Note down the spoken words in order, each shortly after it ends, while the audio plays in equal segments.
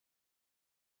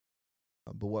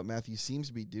But what Matthew seems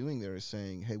to be doing there is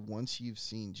saying, hey, once you've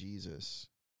seen Jesus,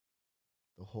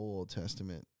 the whole Old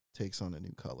Testament takes on a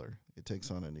new color. It takes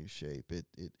on a new shape.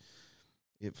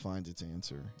 It finds its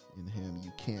answer in him.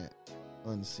 You can't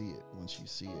unsee it once you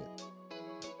see it.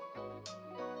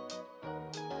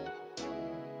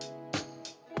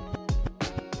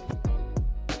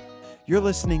 You're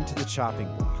listening to The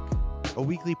Chopping Block, a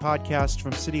weekly podcast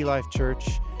from City Life Church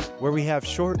where we have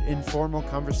short, informal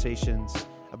conversations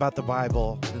about the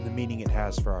Bible and the meaning it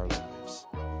has for our lives.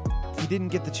 If you didn't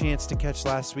get the chance to catch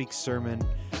last week's sermon,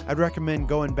 I'd recommend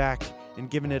going back and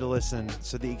giving it a listen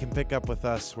so that you can pick up with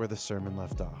us where the sermon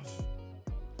left off.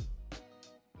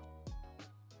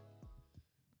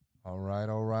 All right.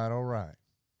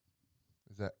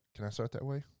 Can I start that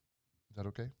way? Is that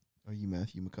okay? Are you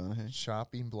Matthew McConaughey?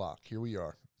 Chopping block. Here we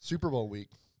are. Super Bowl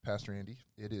week, Pastor Andy.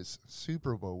 It is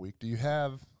Super Bowl week. Do you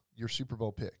have your Super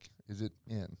Bowl pick? Is it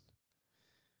in?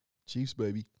 Chiefs,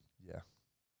 baby. Yeah.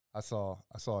 I saw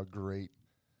a great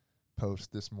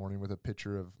post this morning with a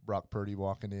picture of Brock Purdy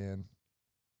walking in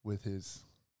with his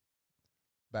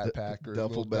backpack or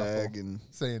duffel bag and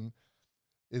saying,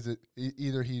 is it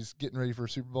either he's getting ready for a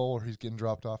Super Bowl or he's getting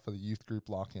dropped off for the youth group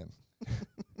lock-in?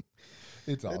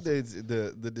 It's awesome.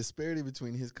 The disparity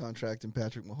between his contract and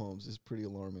Patrick Mahomes is pretty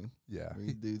alarming. Yeah. I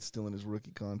mean, dude's still in his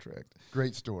rookie contract.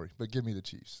 Great story, but give me the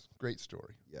Chiefs. Great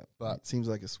story. Yeah. But it seems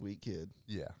like a sweet kid.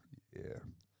 Yeah.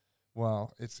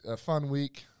 Well, it's a fun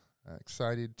week.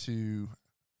 Excited to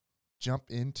jump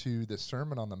into the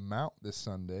Sermon on the Mount this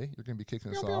Sunday. You're going to be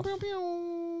kicking us off.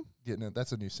 Getting it.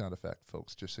 That's a new sound effect,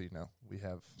 folks, just so you know. We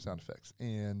have sound effects.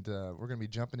 And we're going to be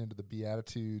jumping into the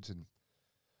Beatitudes, and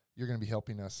you're going to be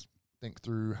helping us think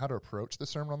through how to approach the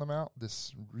Sermon on the Mount,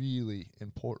 this really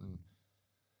important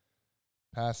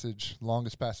passage,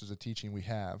 longest passage of teaching we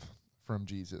have from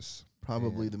Jesus.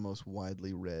 Probably the most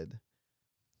widely read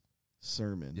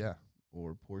sermon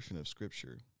or portion of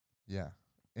Scripture. Yeah.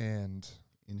 And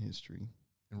in history.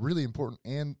 And really important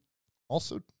and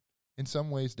also in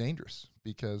some ways dangerous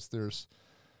because there's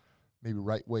maybe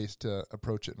right ways to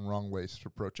approach it and wrong ways to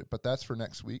approach it. But that's for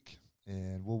next week,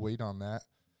 and we'll wait on that.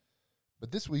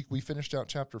 But this week we finished out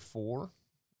chapter 4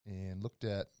 and looked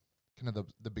at kind of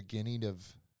the beginning of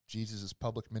Jesus'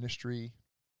 public ministry,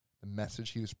 the message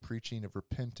he was preaching of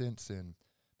repentance and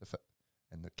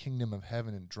the kingdom of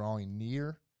heaven and drawing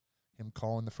near, him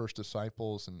calling the first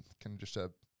disciples, and kind of just a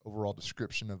overall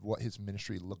description of what his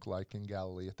ministry looked like in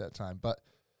Galilee at that time. But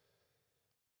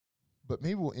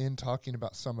maybe we'll end talking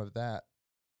about some of that.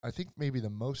 I think maybe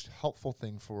the most helpful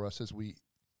thing for us as we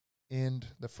end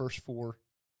the first 4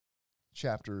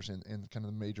 chapters in kind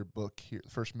of the major book here, the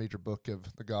first major book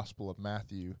of the Gospel of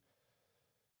Matthew,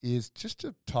 is just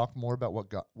to talk more about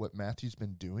what Matthew's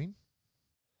been doing.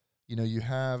 You know, you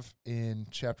have in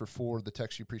chapter 4, the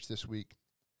text you preached this week,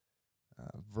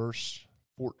 verse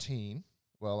 14.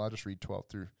 Well, I'll just read 12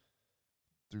 through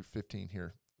 15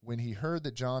 here. When he heard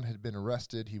that John had been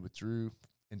arrested, he withdrew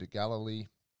into Galilee.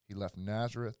 He left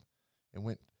Nazareth and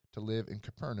went to live in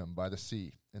Capernaum by the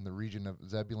sea in the region of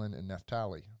Zebulun and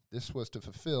Naphtali. This was to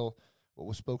fulfill what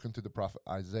was spoken through the prophet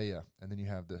Isaiah. And then you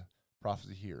have the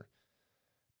prophecy here.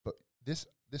 But this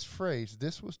phrase,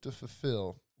 this was to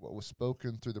fulfill what was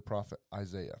spoken through the prophet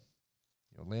Isaiah.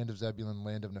 You know, land of Zebulun,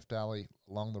 land of Naphtali,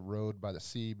 along the road by the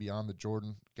sea, beyond the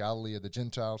Jordan, Galilee of the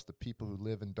Gentiles, the people who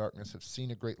live in darkness have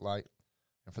seen a great light.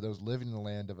 And for those living in the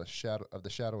land of the shadow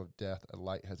of death, a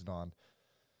light has dawned.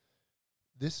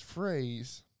 This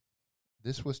phrase,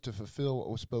 this was to fulfill what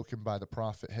was spoken by the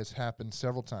prophet, has happened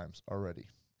several times already.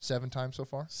 7 times so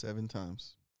far? 7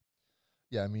 times.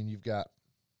 Yeah, I mean, you've got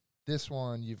this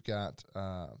one, you've got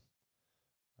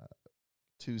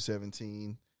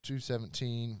 2:17.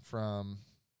 2:17 from...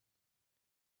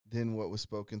 Then what was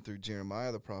spoken through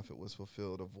Jeremiah the prophet was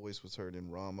fulfilled. A voice was heard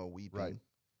in Ramah weeping. Right.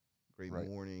 Great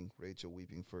mourning, Rachel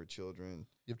weeping for her children.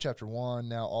 You have chapter 1,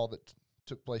 now all that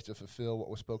took place to fulfill what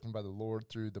was spoken by the Lord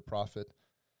through the prophet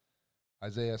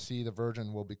Isaiah. See, the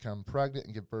virgin will become pregnant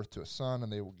and give birth to a son,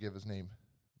 and they will give his name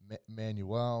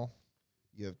Emmanuel.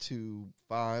 You have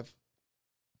 2:5.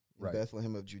 In Right.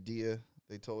 Bethlehem of Judea,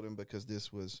 they told him, because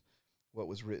this was what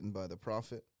was written by the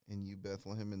prophet. And you,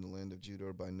 Bethlehem, in the land of Judah,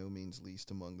 are by no means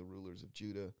least among the rulers of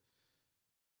Judah.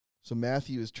 So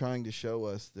Matthew is trying to show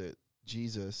us that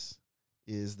Jesus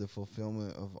is the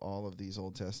fulfillment of all of these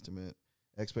Old Testament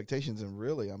expectations. And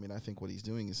really, I mean, I think what he's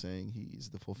doing is saying he's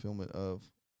the fulfillment of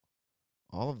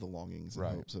all of the longings and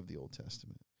hopes of the Old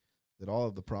Testament, that all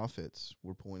of the prophets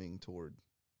were pointing toward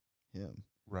him.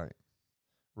 Right.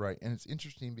 And it's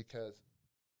interesting because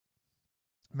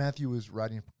Matthew was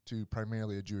writing to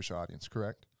primarily a Jewish audience,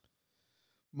 correct?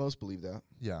 Most believe that.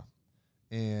 Yeah.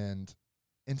 And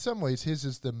in some ways, his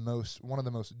is one of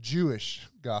the most Jewish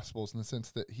gospels in the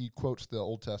sense that he quotes the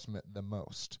Old Testament the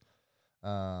most.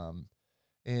 But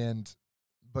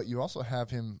you also have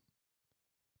him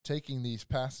taking these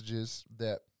passages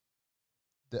that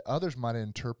others might have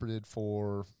interpreted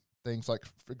for things like,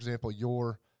 for example,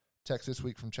 your text this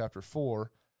week from chapter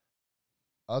 4.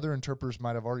 Other interpreters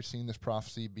might have already seen this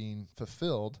prophecy being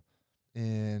fulfilled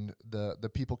in the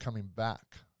people coming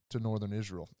back to northern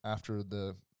Israel after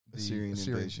the Assyrian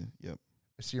invasion. Yep.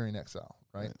 Assyrian exile,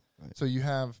 right? Right. So you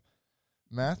have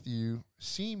Matthew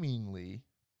seemingly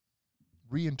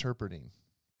reinterpreting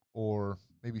or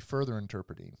maybe further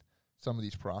interpreting some of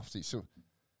these prophecies. So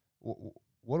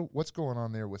what's going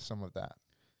on there with some of that?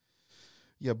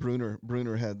 Yeah,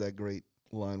 Bruner had that great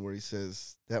line where he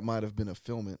says that might have been a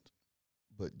fulfillment,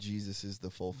 but Jesus is the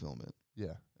fulfillment.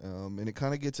 Yeah. And it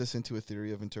kind of gets us into a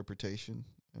theory of interpretation,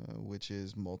 which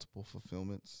is multiple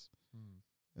fulfillments.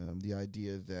 The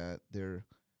idea that there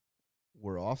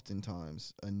were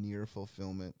oftentimes a near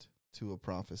fulfillment to a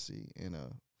prophecy and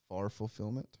a far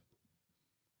fulfillment.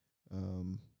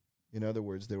 In other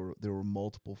words, there were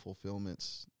multiple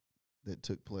fulfillments that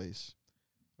took place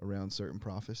around certain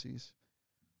prophecies.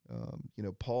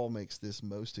 Paul makes this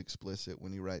most explicit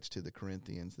when he writes to the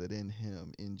Corinthians that in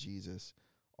him, in Jesus,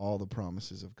 all the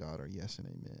promises of God are yes and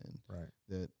amen. Right.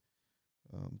 That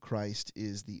Christ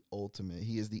is the ultimate.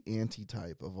 He is the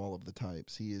antitype of all of the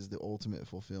types. He is the ultimate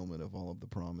fulfillment of all of the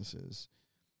promises.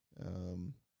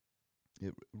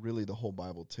 It really, the whole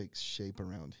Bible takes shape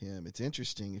around him. It's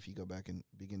interesting if you go back and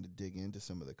begin to dig into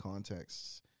some of the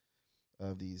contexts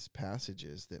of these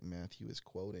passages that Matthew is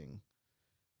quoting.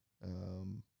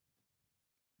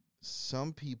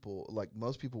 Some people, like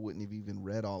most people, wouldn't have even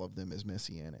read all of them as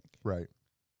messianic. Right.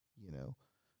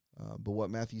 But what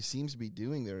Matthew seems to be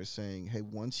doing there is saying, hey,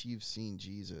 once you've seen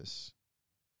Jesus,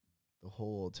 the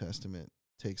whole Old Testament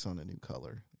takes on a new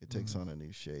color. It takes on a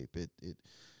new shape.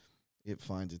 It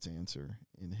finds its answer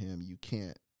in him. You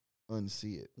can't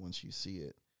unsee it once you see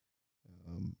it.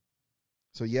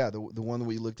 The one that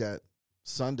we looked at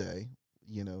Sunday,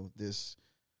 this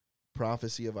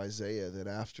prophecy of Isaiah that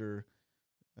after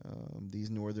these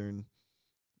northern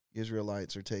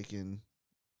Israelites are taken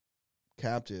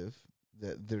captive,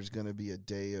 that there's going to be a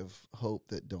day of hope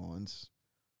that dawns,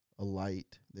 a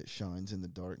light that shines in the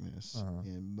darkness.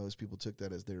 And most people took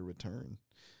that as their return.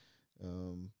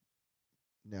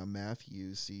 Now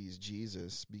Matthew sees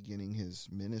Jesus beginning his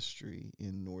ministry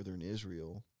in northern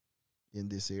Israel in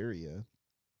this area.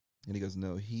 And he goes,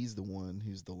 no, he's the one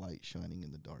who's the light shining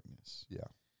in the darkness. Yeah.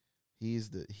 He is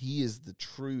the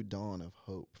true dawn of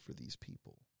hope for these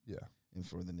people. Yeah. And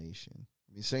for the nation.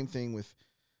 I mean, same thing with,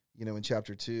 in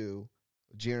chapter 2,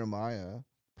 Jeremiah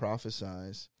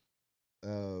prophesies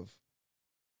of,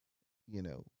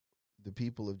 the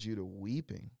people of Judah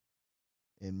weeping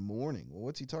and mourning. Well,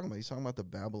 what's he talking about? He's talking about the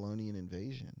Babylonian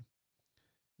invasion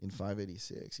in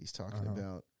 586. He's talking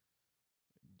about,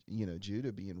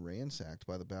 Judah being ransacked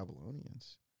by the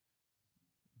Babylonians.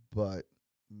 But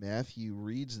Matthew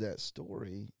reads that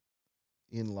story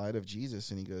in light of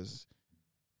Jesus, and he goes,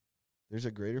 there's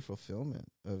a greater fulfillment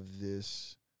of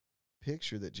this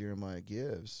picture that Jeremiah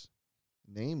gives,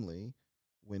 namely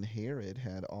when Herod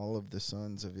had all of the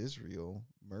sons of Israel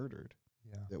murdered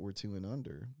that were 2 and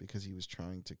under because he was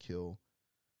trying to kill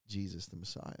Jesus the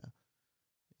Messiah.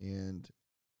 And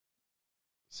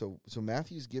so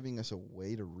Matthew's giving us a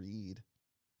way to read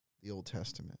the Old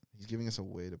Testament. He's giving us a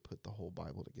way to put the whole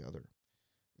Bible together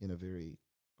in a very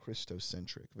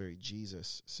Christocentric, very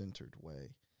Jesus-centered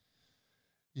way.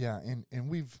 Yeah, and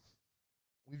we've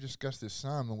discussed this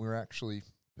some, and we're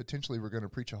going to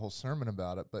preach a whole sermon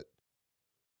about it, but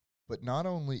not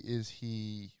only is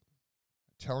he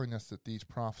telling us that these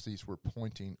prophecies were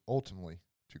pointing ultimately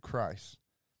to Christ,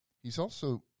 he's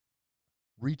also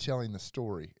retelling the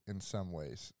story in some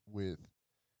ways with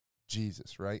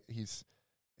Jesus, right?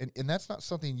 And that's not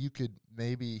something you could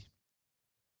maybe,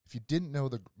 if you didn't know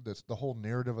the whole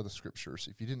narrative of the scriptures,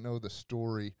 if you didn't know the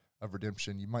story of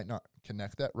redemption, you might not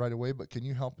connect that right away, but can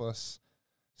you help us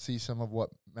see some of what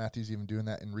Matthew's even doing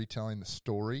that in retelling the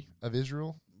story of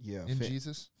Israel in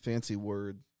Jesus? Fancy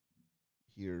word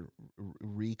here,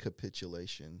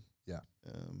 recapitulation. Yeah.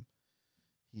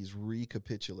 He's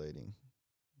recapitulating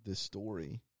the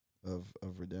story of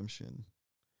redemption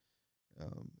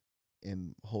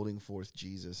and holding forth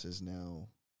Jesus as now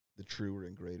the truer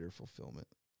and greater fulfillment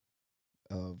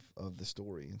of the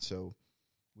story. And so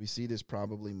we see this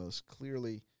probably most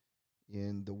clearly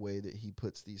in the way that he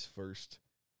puts these first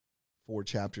 4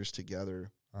 chapters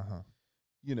together.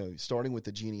 Starting with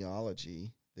the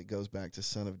genealogy, that goes back to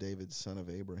son of David, son of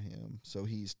Abraham. So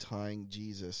he's tying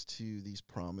Jesus to these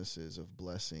promises of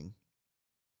blessing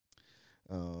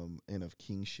and of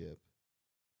kingship.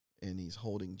 And he's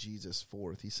holding Jesus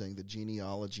forth. He's saying the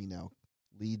genealogy now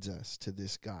leads us to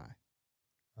this guy,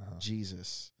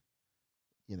 Jesus,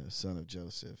 son of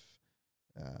Joseph,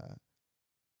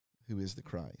 who is the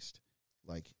Christ.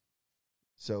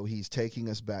 So he's taking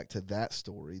us back to that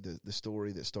story, the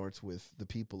story that starts with the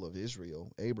people of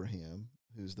Israel, Abraham,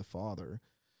 who's the father,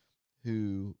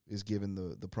 who is given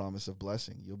the promise of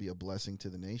blessing. You'll be a blessing to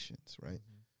the nations, right?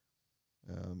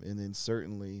 Mm-hmm. And then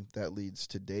certainly that leads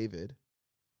to David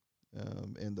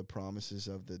and the promises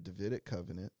of the Davidic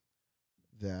covenant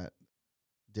that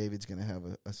David's going to have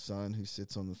a son who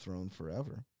sits on the throne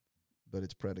forever, but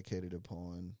it's predicated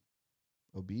upon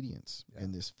obedience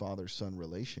and this father-son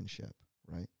relationship,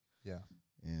 right? Yeah.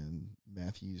 And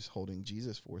Matthew's holding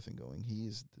Jesus forth and going,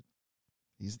 he's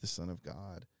the Son of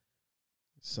God,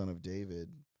 son of David,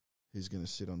 who's going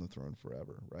to sit on the throne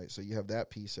forever, right? So you have that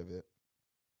piece of it.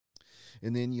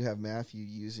 And then you have Matthew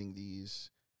using these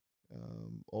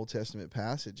Old Testament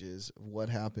passages of what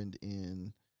happened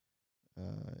in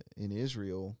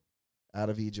Israel. Out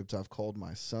of Egypt I've called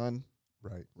my son.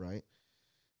 Right.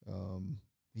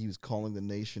 He was calling the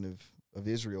nation of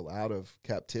Israel out of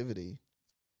captivity.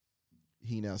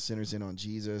 He now centers in on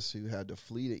Jesus, who had to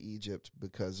flee to Egypt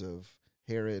because of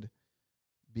Herod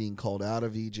being called out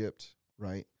of Egypt,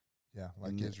 right? Yeah,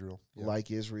 Israel. Yeah.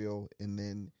 Like Israel. And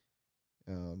then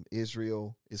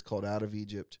Israel is called out of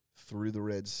Egypt through the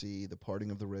Red Sea, the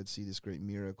parting of the Red Sea, this great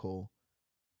miracle.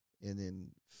 And then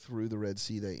through the Red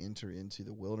Sea, they enter into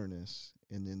the wilderness.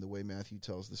 And then the way Matthew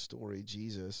tells the story,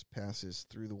 Jesus passes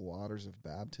through the waters of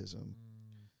baptism,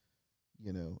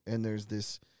 and there's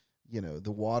this,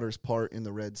 the waters part in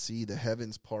the Red Sea, the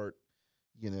heavens part,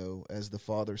 as the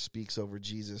Father speaks over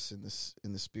Jesus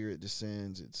and the Spirit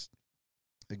descends. It's,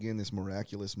 again, this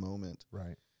miraculous moment,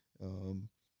 right,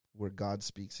 where God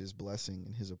speaks his blessing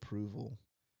and his approval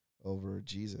over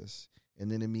Jesus.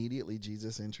 And then immediately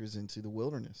Jesus enters into the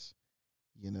wilderness,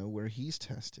 where he's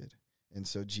tested. And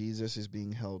so Jesus is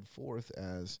being held forth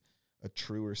as a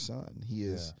truer son.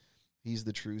 He's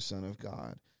the true Son of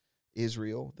God.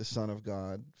 Israel, the Son of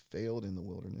God, failed in the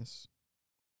wilderness,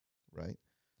 right?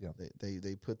 Yeah.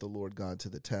 They put the Lord God to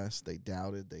the test. They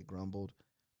doubted. They grumbled.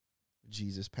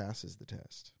 Jesus passes the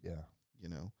test. Yeah.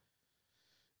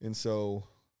 And so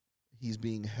he's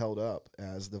being held up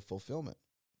as the fulfillment.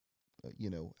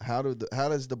 How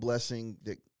does the blessing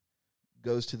that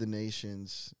goes to the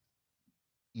nations,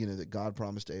 that God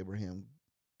promised to Abraham,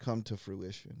 come to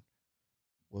fruition?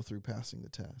 Well, through passing the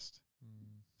test,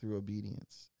 through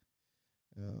obedience,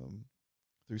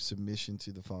 through submission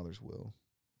to the Father's will.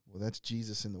 Well, that's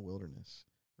Jesus in the wilderness,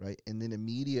 right? And then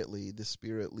immediately the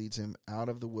Spirit leads him out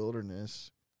of the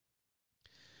wilderness.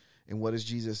 And what does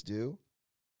Jesus do?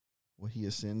 Well, he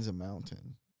ascends a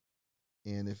mountain.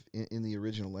 And if in the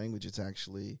original language, it's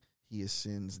actually he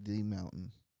ascends the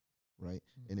mountain, right?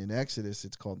 And in Exodus,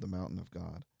 it's called the mountain of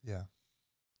God. Yeah.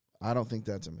 I don't think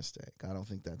that's a mistake. I don't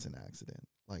think that's an accident.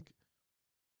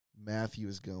 Matthew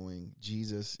is going,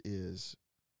 Jesus is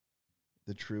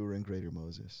the truer and greater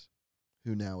Moses,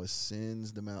 who now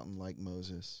ascends the mountain like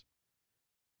Moses.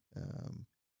 And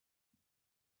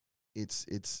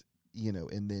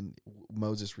then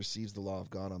Moses receives the law of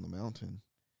God on the mountain.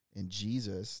 And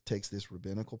Jesus takes this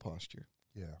rabbinical posture.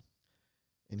 Yeah.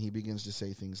 And he begins to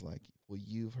say things like, well,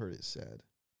 you've heard it said.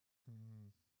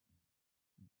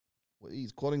 Well,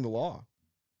 he's quoting the law.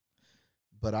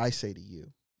 But I say to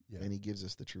you. Yeah. And he gives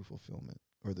us the true fulfillment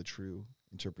or the true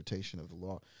interpretation of the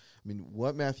law. I mean,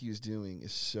 what Matthew is doing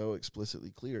is so explicitly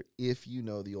clear if you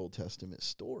know the Old Testament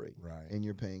story. Right. And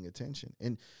you're paying attention.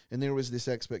 And there was this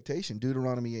expectation.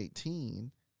 Deuteronomy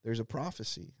 18, there's a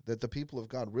prophecy that the people of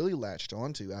God really latched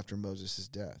onto after Moses'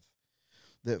 death,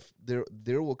 that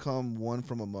there will come one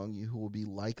from among you who will be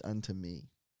like unto me.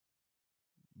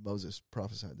 Moses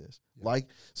prophesied this. Yeah.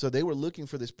 So they were looking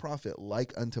for this prophet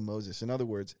like unto Moses. In other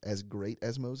words, as great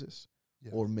as Moses,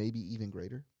 or maybe even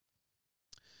greater.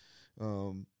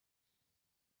 And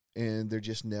there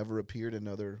just never appeared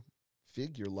another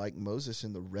figure like Moses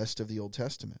in the rest of the Old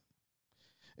Testament.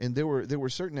 And there were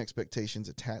certain expectations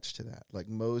attached to that. Like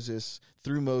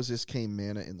through Moses came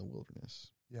manna in the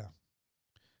wilderness. Yeah.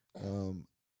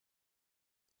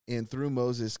 And through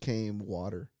Moses came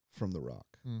water from the rock.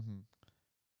 Mm-hmm.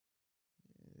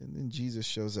 And then Jesus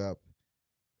shows up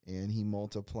and he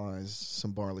multiplies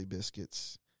some barley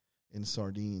biscuits and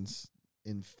sardines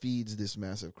and feeds this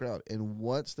massive crowd. And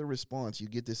what's the response? You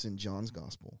get this in John's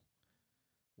gospel.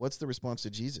 What's the response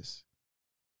to Jesus?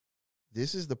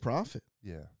 This is the prophet.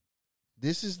 Yeah.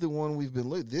 This is the one we've been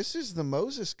looking. This is the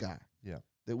Moses guy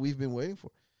that we've been waiting for.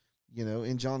 You know,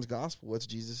 in John's gospel, what's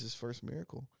Jesus' first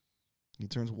miracle? He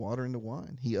turns water into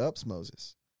wine. He ups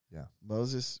Moses. Yeah.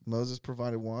 Moses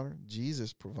provided water.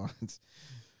 Jesus provides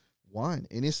wine,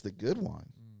 and it's the good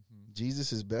wine. Mm-hmm.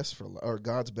 Jesus is best for, or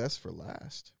God's best for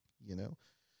last, you know?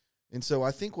 And so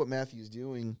I think what Matthew's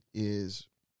doing is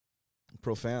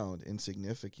profound and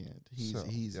significant. He's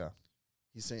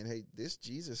saying, hey, this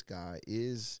Jesus guy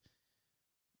is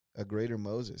a greater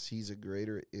Moses. He's a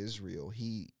greater Israel.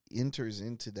 He enters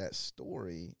into that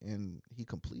story and he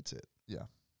completes it. Yeah.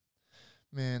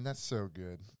 Man, that's so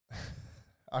good.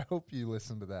 I hope you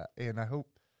listen to that. And I hope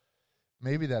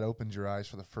maybe that opens your eyes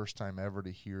for the first time ever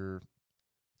to hear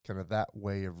kind of that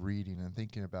way of reading and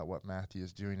thinking about what Matthew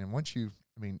is doing. And once you,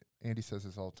 I mean, Andy says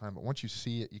this all the time, but once you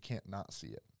see it, you can't not see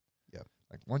it. Yeah.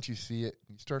 Like once you see it,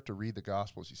 you start to read the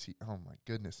Gospels, you see, oh my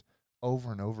goodness,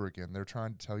 over and over again, they're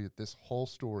trying to tell you that this whole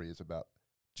story is about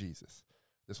Jesus.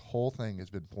 This whole thing has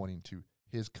been pointing to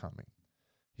his coming,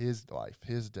 his life,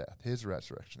 his death, his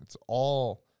resurrection. It's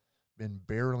all been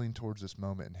barreling towards this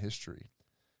moment in history.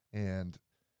 And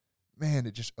man,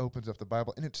 it just opens up the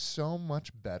Bible. And it's so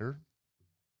much better.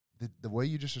 The way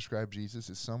you just described Jesus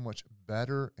is so much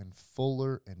better and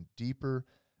fuller and deeper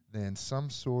than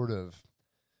some sort of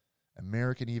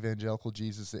American evangelical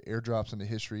Jesus that airdrops into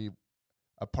history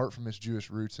apart from his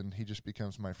Jewish roots, and he just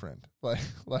becomes my friend.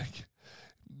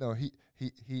 No, he's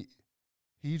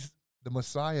the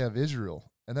Messiah of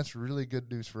Israel, and that's really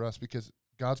good news for us because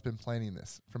God's been planning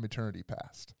this from eternity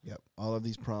past. Yep. All of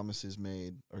these promises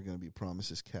made are going to be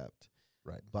promises kept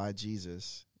by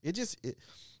Jesus. It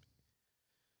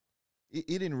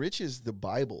enriches the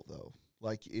Bible, though.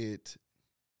 Like it,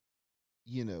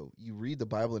 you know, you read the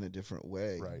Bible in a different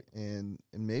way. Right. And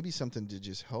maybe something to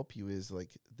just help you is like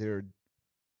there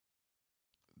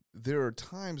are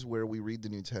times where we read the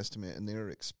New Testament and there are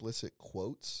explicit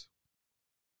quotes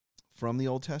from the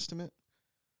Old Testament.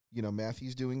 You know,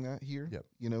 Matthew's doing that here,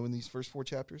 you know, in these first 4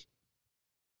 chapters.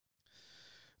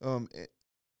 And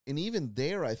even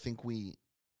there, I think we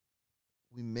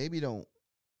maybe don't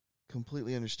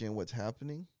completely understand what's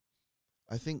happening.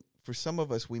 I think for some of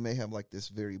us, we may have like this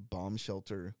very bomb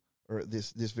shelter or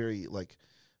this very like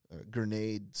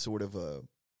grenade sort of a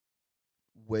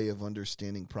way of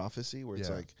understanding prophecy where it's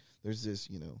like there's this,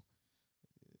 you know,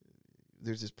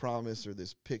 there's this promise or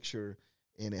this picture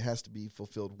and it has to be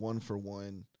fulfilled one for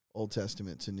one, Old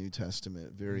Testament to New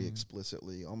Testament, very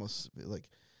explicitly, almost like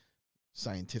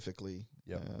scientifically.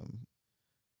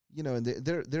 You know, and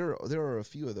there are a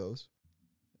few of those.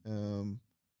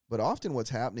 But often what's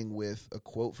happening with a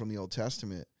quote from the Old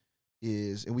Testament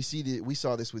is, and we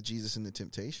saw this with Jesus in the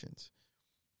temptations.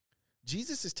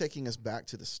 Jesus is taking us back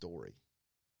to the story.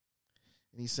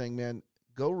 And he's saying, man,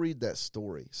 go read that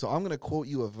story. So I'm going to quote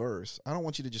you a verse. I don't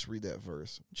want you to just read that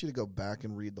verse. I want you to go back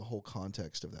and read the whole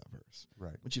context of that verse.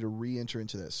 Right. I want you to re-enter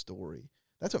into that story.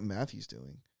 That's what Matthew's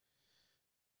doing.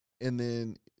 And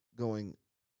then going,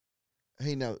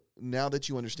 hey, now that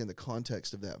you understand the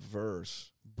context of that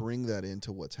verse, bring that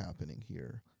into what's happening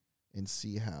here and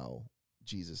see how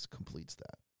Jesus completes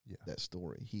that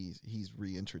story. He's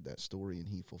re-entered that story and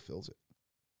he fulfills it.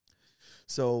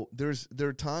 So there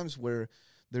are times where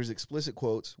there's explicit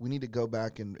quotes. We need to go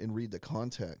back and read the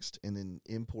context and then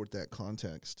import that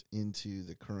context into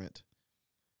the current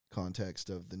context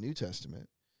of the New Testament.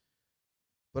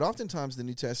 But oftentimes the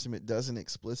New Testament doesn't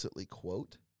explicitly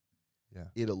quote. Yeah.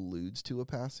 It alludes to a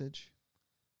passage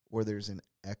or there's an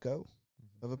echo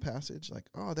of a passage. Like,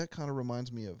 oh, that kind of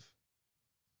reminds me of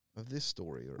this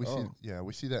story. Or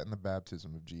we see that in the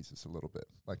baptism of Jesus a little bit.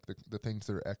 Like the things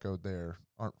that are echoed there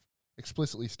aren't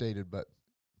explicitly stated, but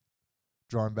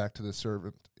drawn back to the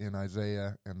servant in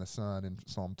Isaiah and the son in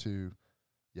Psalm 2.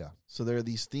 Yeah. So there are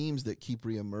these themes that keep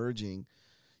reemerging,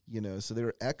 you know, so there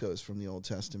are echoes from the Old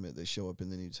Testament that show up in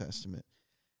the New Testament.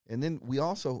 And then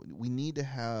we need to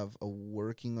have a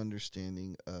working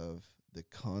understanding of the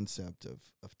concept of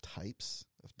types,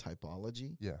 of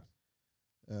typology. Yeah.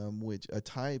 Which a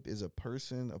type is a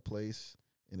person, a place,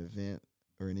 an event,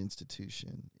 or an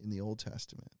institution in the Old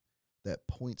Testament that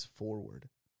points forward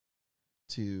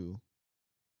to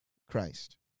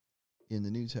Christ in the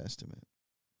New Testament.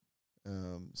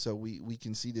 So we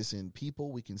can see this in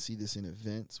people, we can see this in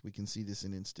events, we can see this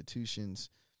in institutions.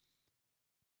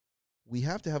 We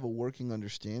have to have a working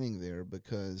understanding there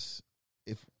because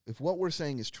if what we're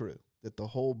saying is true, that the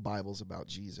whole Bible's about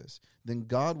Jesus, then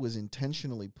God was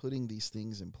intentionally putting these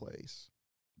things in place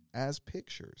as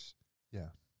pictures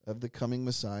of the coming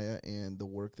Messiah and the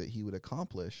work that he would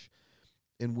accomplish.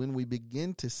 And when we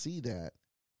begin to see that,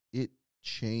 it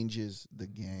changes the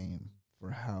game for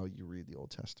how you read the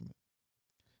Old Testament.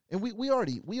 And we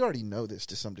already know this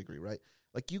to some degree, right?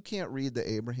 Like, you can't read the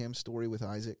Abraham story with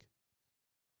Isaac,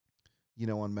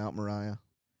 on Mount Moriah.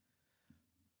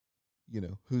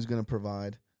 Who's going to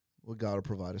provide? Well, God will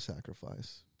provide a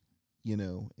sacrifice,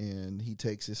 and he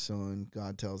takes his son.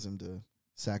 God tells him to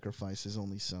sacrifice his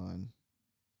only son,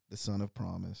 the son of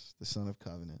promise, the son of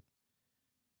covenant.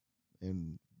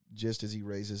 And just as he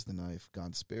raises the knife,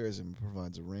 God spares him and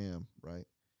provides a ram, right?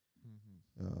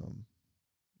 Mm-hmm.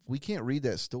 We can't read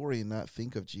that story and not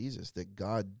think of Jesus, that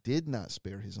God did not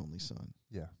spare his only son.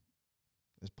 Yeah.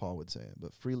 As Paul would say it,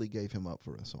 but freely gave him up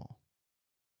for us all.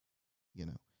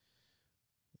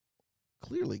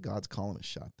 Clearly God's calling a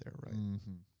shot there, right?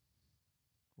 Mm-hmm.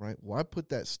 Right? Why put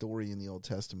that story in the Old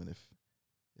Testament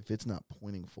if it's not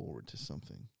pointing forward to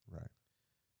something? Right.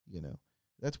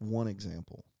 That's one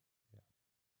example.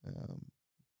 Yeah.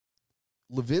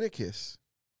 Leviticus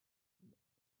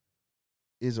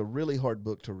is a really hard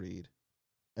book to read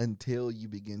until you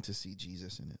begin to see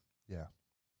Jesus in it. Yeah.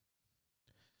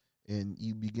 And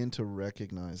you begin to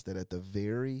recognize that at the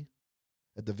very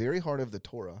heart of the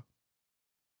Torah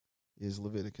is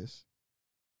Leviticus,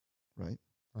 right?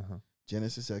 Uh-huh.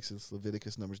 Genesis, Exodus,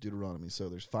 Leviticus, Numbers, Deuteronomy. So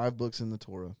there's 5 books in the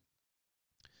Torah.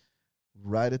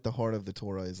 Right at the heart of the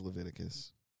Torah is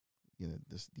Leviticus.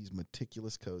 These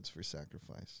meticulous codes for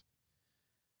sacrifice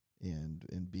and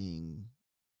being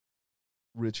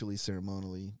ritually,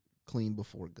 ceremonially clean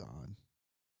before God.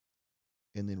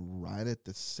 And then right at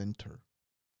the center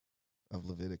of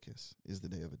Leviticus is the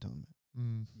Day of Atonement,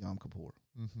 Yom Kippur.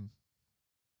 Mm-hmm.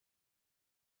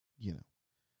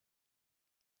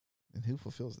 And who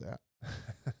fulfills that?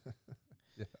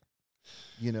 Yeah.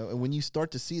 And when you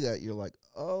start to see that, you're like,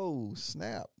 oh,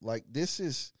 snap. Like, this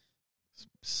is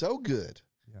so good.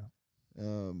 Yeah.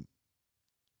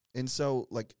 And so,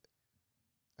 like,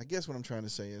 I guess what I'm trying to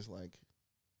say is, like,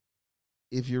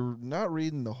 if you're not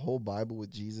reading the whole Bible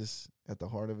with Jesus at the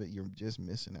heart of it, you're just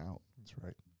missing out. That's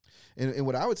right. And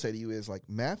what I would say to you is, like,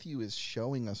 Matthew is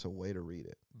showing us a way to read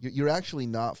it. You're actually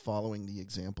not following the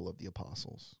example of the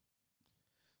apostles.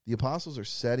 The apostles are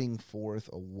setting forth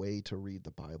a way to read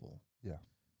the Bible. Yeah.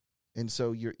 And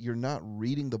so you're not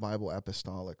reading the Bible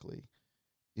apostolically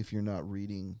if you're not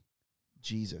reading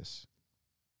Jesus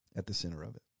at the center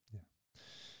of it. Yeah.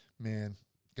 Man,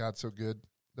 God's so good.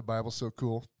 The Bible's so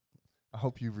cool. I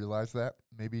hope you realize that.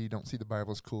 Maybe you don't see the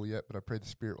Bible as cool yet, but I pray the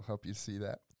Spirit will help you see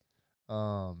that.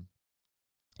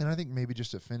 And I think maybe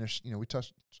just to finish, we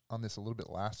touched on this a little bit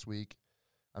last week.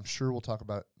 I'm sure we'll talk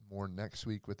about it more next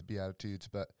week with the Beatitudes,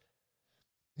 but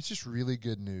it's just really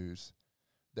good news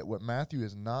that what Matthew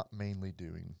is not mainly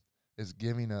doing is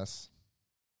giving us,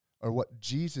 or what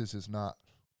Jesus is not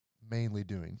mainly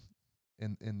doing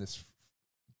in this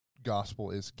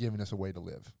gospel is giving us a way to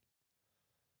live.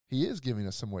 He is giving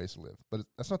us some ways to live, but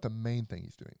that's not the main thing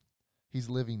he's doing. He's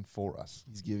living for us.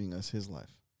 He's giving us his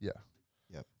life. Yeah.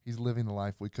 Yep. He's living the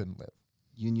life we couldn't live.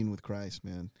 Union with Christ,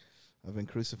 man. I've been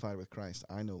crucified with Christ.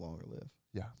 I no longer live.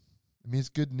 Yeah. I mean, it's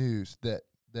good news that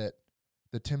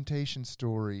the temptation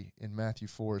story in Matthew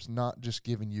 4 is not just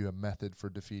giving you a method for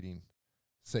defeating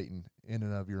Satan in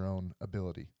and of your own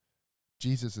ability.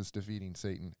 Jesus is defeating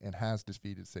Satan and has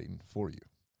defeated Satan for you.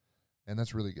 And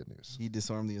that's really good news. He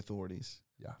disarmed the authorities.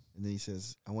 Yeah. And then he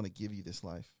says, I want to give you this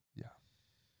life. Yeah.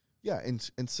 Yeah,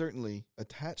 and certainly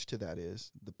attached to that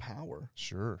is the power.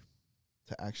 Sure.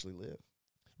 To actually live.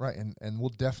 Right, and we'll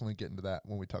definitely get into that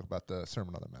when we talk about the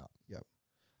Sermon on the Mount. Yep.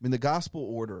 I mean, the gospel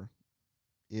order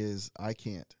is I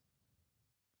can't.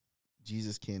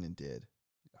 Jesus can and did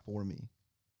for me.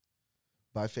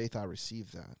 By faith, I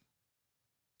received that.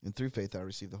 And through faith, I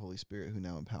received the Holy Spirit who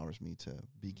now empowers me to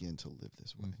begin to live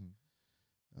this way.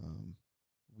 Mm-hmm.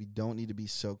 We don't need to be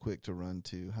so quick to run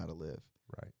to how to live.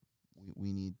 Right.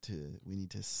 We need to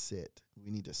sit. We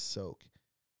need to soak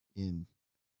in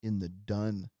the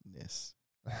doneness.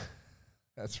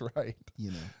 That's right.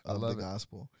 Of the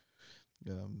gospel.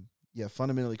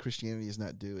 Fundamentally Christianity is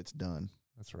not do, it's done.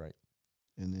 That's right.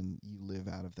 And then you live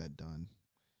out of that done.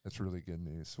 That's really good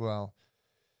news. Well,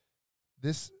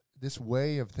 this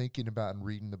way of thinking about and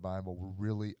reading the Bible will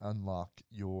really unlock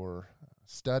your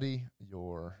study,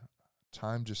 your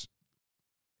time just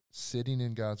sitting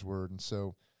in God's Word. And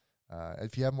so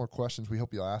if you have more questions, we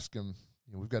hope you'll ask them.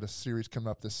 We've got a series coming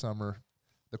up this summer,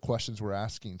 the Questions We're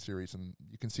Asking series, and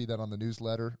you can see that on the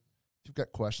newsletter. If you've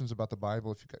got questions about the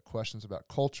Bible, if you've got questions about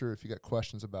culture, if you've got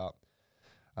questions about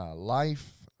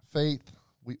life, faith,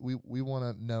 we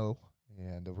want to know,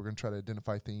 and we're going to try to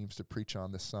identify themes to preach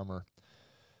on this summer,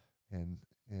 and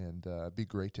it'd be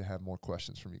great to have more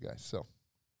questions from you guys. So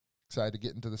excited to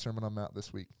get into the Sermon on the Mount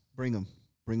this week. Bring them.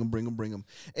 Bring them.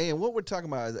 And what we're talking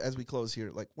about as we close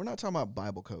here, like, we're not talking about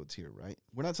Bible codes here, right?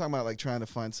 We're not talking about like trying to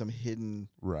find some hidden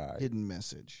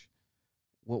message.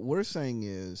 What we're saying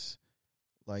is,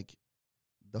 like,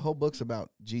 the whole book's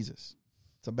about Jesus.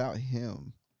 It's about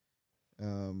him.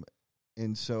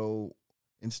 And so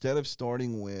instead of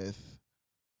starting with,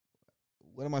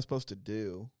 what am I supposed to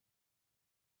do?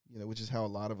 Which is how a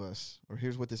lot of us, or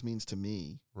here's what this means to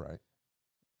me. Right.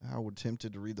 How we're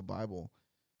tempted to read the Bible.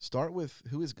 Start with,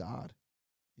 who is God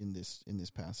in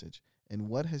this passage, and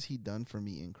what has he done for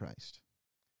me in Christ?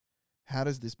 How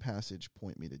does this passage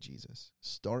point me to Jesus?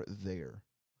 Start there.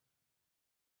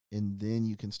 And then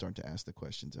you can start to ask the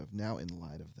questions of, now in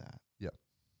light of that,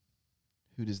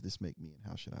 who does this make me, and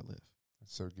how should I live?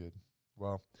 That's so good.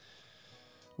 Well,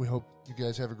 we hope you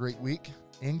guys have a great week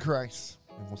in Christ,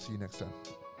 and we'll see you next time.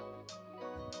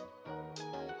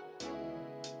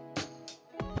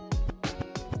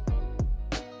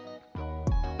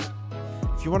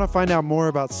 If you want to find out more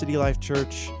about City Life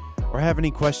Church or have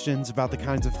any questions about the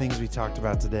kinds of things we talked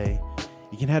about today,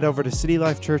 you can head over to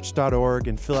citylifechurch.org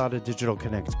and fill out a digital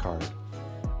connect card.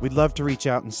 We'd love to reach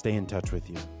out and stay in touch with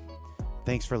you.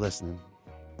 Thanks for listening.